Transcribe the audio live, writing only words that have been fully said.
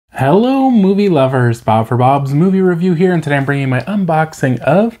Hello movie lovers, Bob for Bob's Movie Review here, and today I'm bringing my unboxing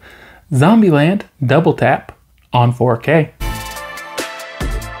of Zombieland Double Tap on 4K.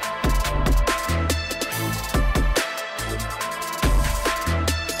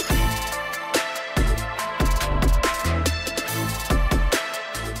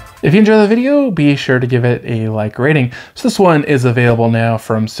 If you enjoy the video, be sure to give it a like rating. So this one is available now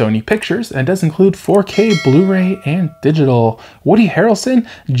from Sony Pictures and does include 4K, Blu-ray, and digital. Woody Harrelson,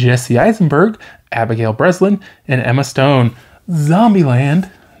 Jesse Eisenberg, Abigail Breslin, and Emma Stone. Zombieland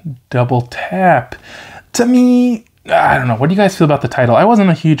Double Tap. To me, I don't know. What do you guys feel about the title? I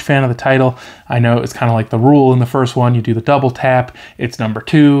wasn't a huge fan of the title. I know it's kind of like the rule in the first one. You do the double tap. It's number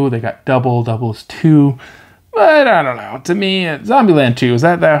 2. They got double. Double is 2. But I don't know. To me, Zombieland 2, is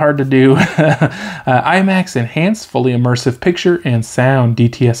that hard to do? IMAX Enhanced, fully immersive picture and sound,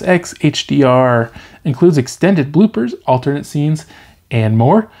 DTS:X HDR. Includes extended bloopers, alternate scenes, and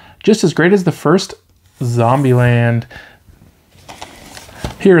more. Just as great as the first Zombieland.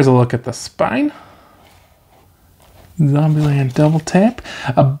 Here is a look at the spine. Zombieland Double Tap.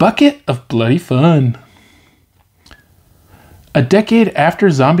 A bucket of bloody fun. A decade after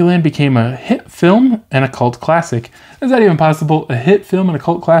Zombieland became a hit film and a cult classic. Is that even possible? A hit film and a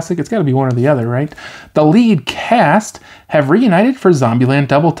cult classic? It's got to be one or the other, right? The lead cast have reunited for Zombieland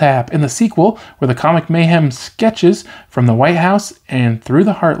Double Tap in the sequel, where the comic mayhem sketches from the White House and through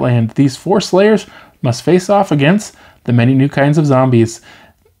the Heartland. These 4 slayers must face off against the many new kinds of zombies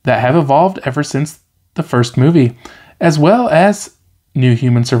that have evolved ever since the first movie, as well as new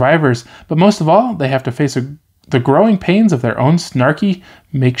human survivors. But most of all, they have to face the growing pains of their own snarky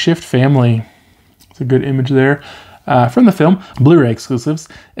makeshift family. It's a good image there. From the film, Blu-ray exclusives,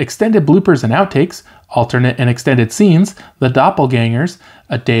 extended bloopers and outtakes, alternate and extended scenes, The Doppelgangers,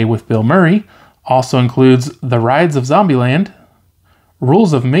 A Day with Bill Murray, also includes The Rides of Zombieland,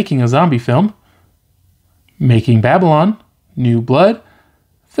 Rules of Making a Zombie Film, Making Babylon, New Blood,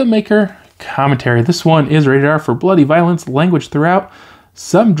 filmmaker commentary. This one is rated R for bloody violence, language throughout,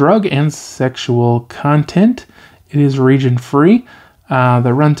 some drug and sexual content. It is region free.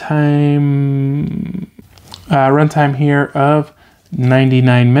 The runtime here of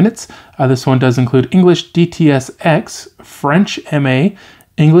 99 minutes. This one does include English DTS:X, French MA,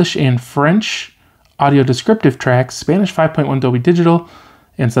 English and French audio descriptive tracks, Spanish 5.1 Dolby Digital,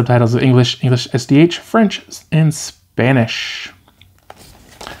 and subtitles of English, English SDH, French, and Spanish.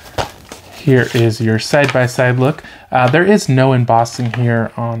 Here is your side-by-side look. There is no embossing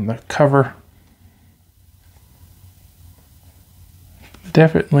here on the cover.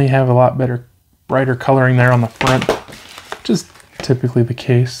 Definitely have a lot better, brighter coloring there on the front, which is typically the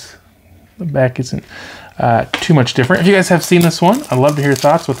case. The back isn't too much different. If you guys have seen this one, I'd love to hear your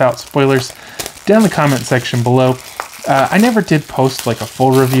thoughts without spoilers down in the comment section below. I never did post like a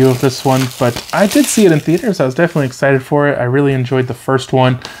full review of this one, but I did see it in theaters. I was definitely excited for it. I really enjoyed the first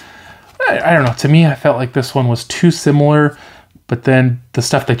one. I don't know, to me, I felt like this one was too similar, but then the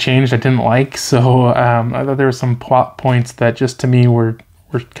stuff they changed I didn't like, so I thought there were some plot points that just to me were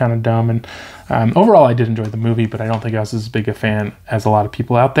kind of dumb, and overall I did enjoy the movie, but I don't think I was as big a fan as a lot of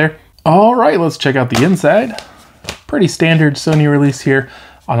people out there. Alright, let's check out the inside. Pretty standard Sony release here.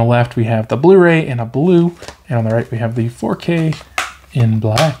 On the left we have the Blu-ray in a blue, and on the right we have the 4K in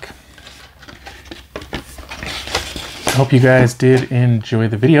black. I hope you guys did enjoy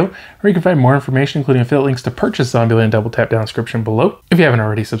the video, where you can find more information, including affiliate links to purchase Zombieland Double Tap down in the description below. If you haven't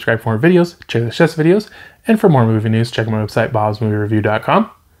already, subscribe for more videos, check the chess videos, and for more movie news, check out my website,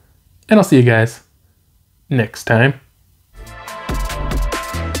 BobsMovieReview.com. And I'll see you guys next time.